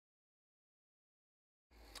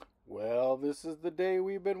Well, this is the day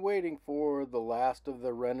we've been waiting for. The last of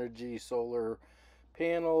the Renogy solar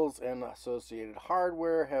panels and associated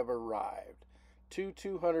hardware have arrived. Two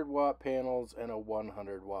 200-watt panels and a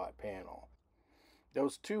 100-watt panel.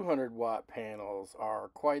 Those 200-watt panels are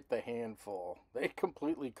quite the handful. They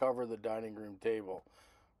completely cover the dining room table.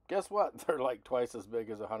 Guess what? They're like twice as big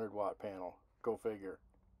as a 100-watt panel. Go figure.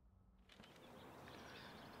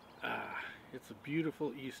 It's a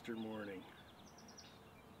beautiful Easter morning.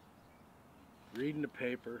 Reading the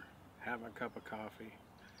paper, having a cup of coffee.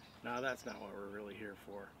 Now that's not what we're really here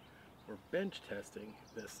for. We're bench testing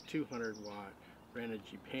this 200-watt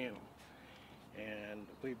Renogy panel, and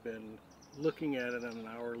we've been looking at it on an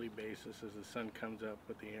hourly basis as the sun comes up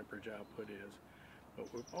what the amperage output is. But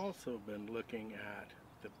we've also been looking at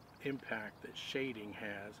the impact that shading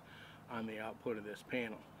has on the output of this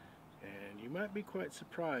panel. And you might be quite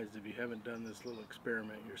surprised if you haven't done this little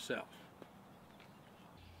experiment yourself.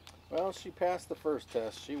 Well, she passed the first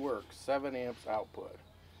test. She works 7 amps output.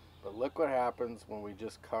 But look what happens when we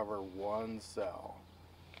just cover one cell.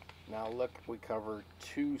 Now look, we cover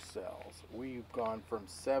 2 cells. We've gone from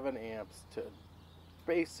 7 amps to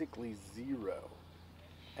basically 0.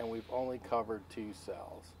 And we've only covered 2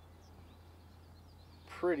 cells.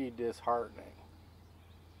 Pretty disheartening.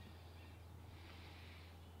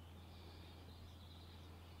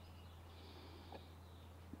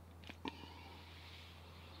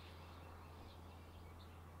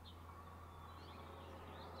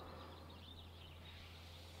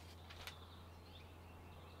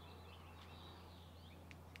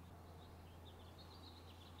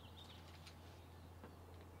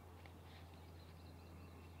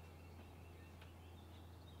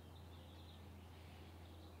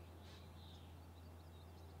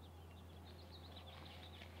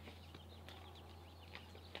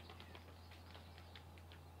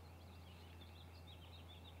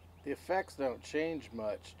 The effects don't change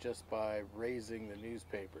much just by raising the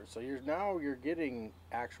newspaper. So you're getting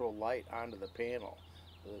actual light onto the panel,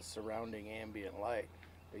 the surrounding ambient light,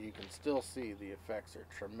 but you can still see the effects are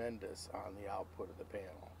tremendous on the output of the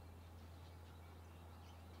panel.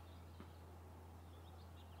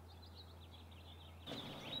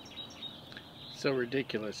 So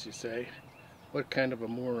ridiculous, you say? What kind of a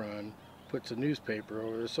moron puts a newspaper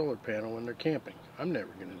over a solar panel when they're camping? I'm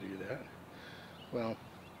never going to do that. Well,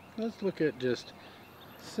 let's look at just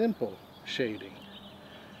simple shading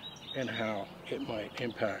and how it might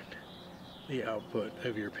impact the output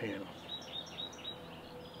of your panel.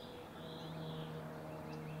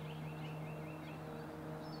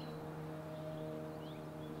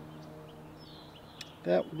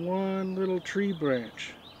 That one little tree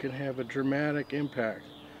branch can have a dramatic impact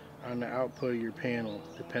on the output of your panel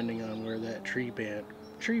depending on where that tree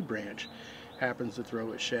branch happens to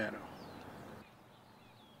throw its shadow.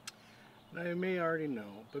 Now you may already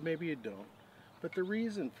know, but maybe you don't. But the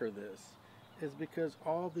reason for this is because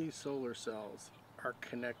all these solar cells are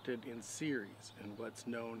connected in series in what's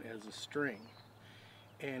known as a string.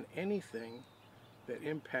 And anything that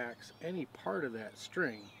impacts any part of that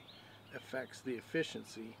string affects the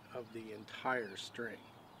efficiency of the entire string.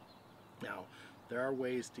 Now, there are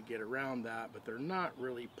ways to get around that, but they're not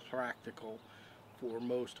really practical for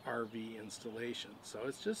most RV installations. So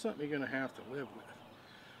it's just something you're going to have to live with.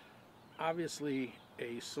 Obviously,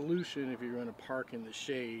 a solution if you're going to park in the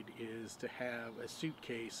shade is to have a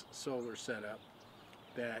suitcase solar setup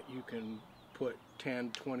that you can put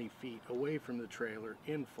 10-20 feet away from the trailer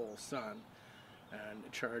in full sun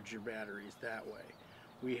and charge your batteries that way.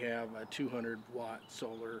 We have a 200-watt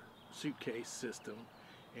solar suitcase system,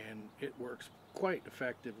 and it works quite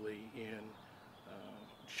effectively in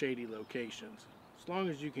shady locations as long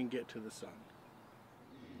as you can get to the sun.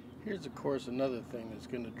 Here's of course another thing that's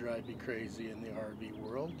going to drive you crazy in the RV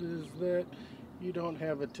world is that you don't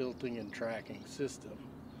have a tilting and tracking system.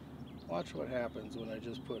 Watch what happens when I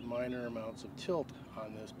just put minor amounts of tilt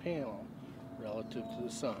on this panel relative to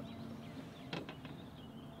the sun.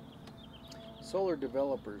 Solar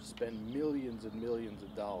developers spend millions and millions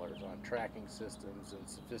of dollars on tracking systems and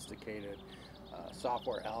sophisticated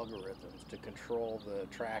software algorithms to control the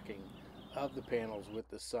tracking of the panels with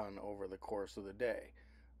the sun over the course of the day.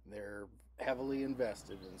 They're heavily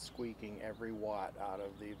invested in squeaking every watt out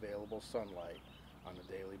of the available sunlight on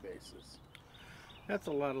a daily basis. That's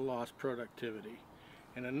a lot of lost productivity,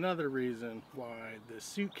 and another reason why the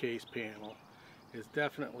suitcase panel is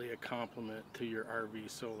definitely a complement to your RV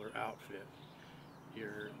solar outfit.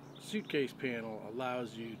 Your suitcase panel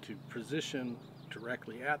allows you to position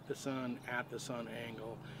directly at the sun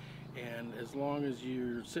angle, and as long as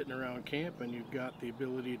you're sitting around camp and you've got the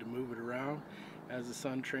ability to move it around, as the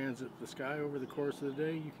sun transits the sky over the course of the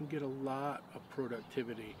day, you can get a lot of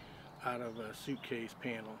productivity out of a suitcase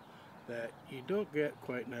panel that you don't get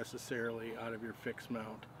quite necessarily out of your fixed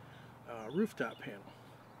mount rooftop panel.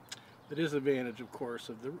 The disadvantage, of course,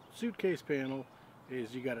 of the suitcase panel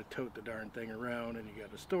is you got to tote the darn thing around and you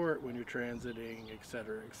got to store it when you're transiting,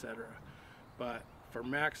 etc., etc. But for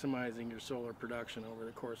maximizing your solar production over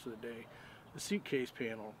the course of the day, the suitcase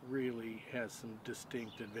panel really has some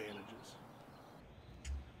distinct advantages.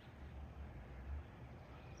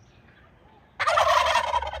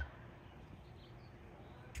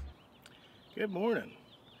 Good morning.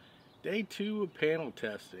 Day 2 of panel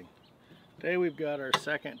testing. Today we've got our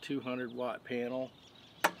second 200 watt panel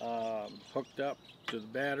hooked up to the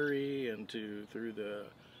battery and through the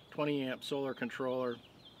 20 amp solar controller,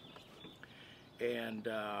 and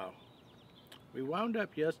we wound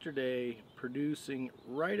up yesterday producing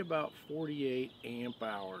right about 48 amp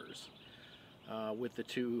hours with the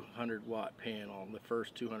 200 watt panel, the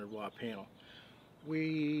first 200 watt panel.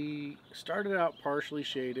 We started out partially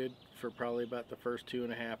shaded for probably about the first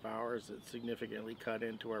 2.5 hours. It significantly cut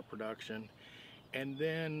into our production. And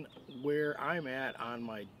then where I'm at on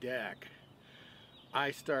my deck,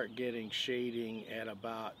 I start getting shading at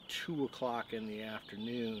about 2 o'clock in the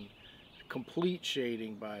afternoon, complete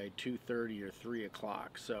shading by 2:30 or 3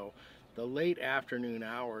 o'clock. So the late afternoon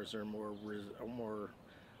hours are more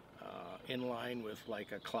in line with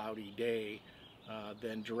like a cloudy day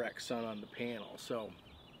than direct sun on the panel. So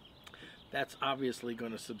that's obviously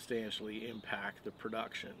going to substantially impact the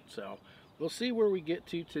production. So we'll see where we get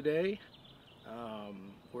to today.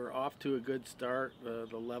 We're off to a good start.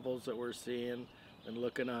 The levels that we're seeing and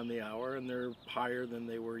looking on the hour, and they're higher than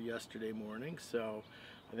they were yesterday morning. So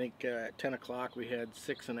I think at 10 o'clock we had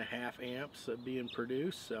 6.5 amps being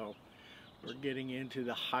produced. So we're getting into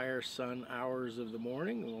the higher sun hours of the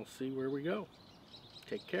morning, and we'll see where we go.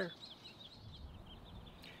 Take care.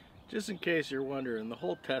 Just in case you're wondering, the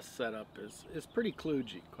whole test setup is pretty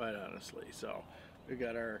kludgy, quite honestly. So we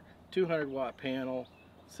got our 200 watt panel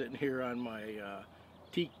sitting here on my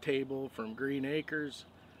teak table from Green Acres.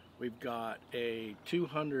 We've got a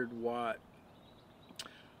 200 watt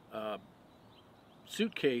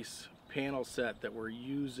suitcase panel set that we're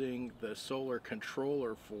using the solar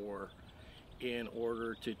controller for in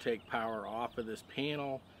order to take power off of this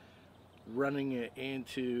panel, running it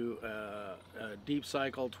into a deep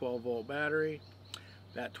cycle 12 volt battery.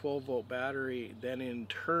 That 12 volt battery then in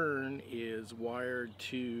turn is wired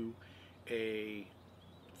to a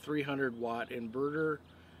 300 watt inverter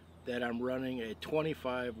that I'm running a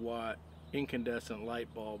 25 watt incandescent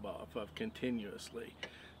light bulb off of continuously.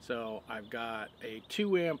 So I've got a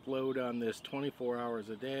 2 amp load on this 24 hours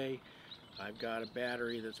a day. I've got a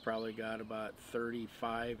battery that's probably got about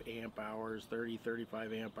 35 amp hours,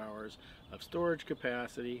 35 amp hours of storage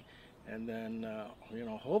capacity. And then, you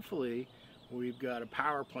know, hopefully we've got a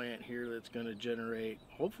power plant here that's going to generate,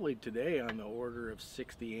 hopefully today, on the order of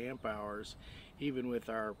 60 amp hours, even with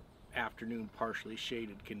our afternoon partially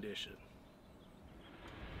shaded condition.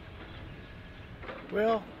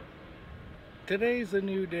 Well, today's a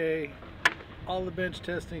new day. All the bench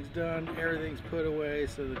testing's done, everything's put away,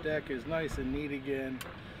 so the deck is nice and neat again.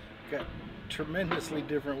 Got tremendously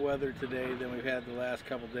different weather today than we've had the last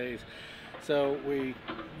couple days. So we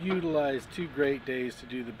utilized 2 great days to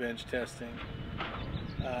do the bench testing.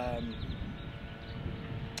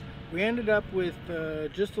 We ended up with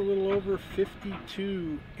just a little over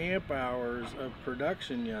 52 amp hours of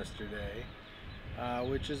production yesterday,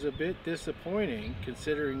 which is a bit disappointing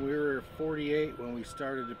considering we were at 48 when we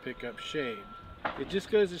started to pick up shade. It just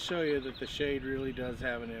goes to show you that the shade really does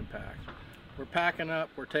have an impact. We're packing up,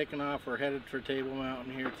 we're taking off, we're headed for Table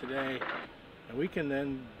Mountain here today, and we can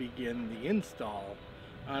then begin the install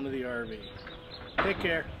onto the RV. Take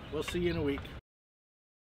care, we'll see you in a week.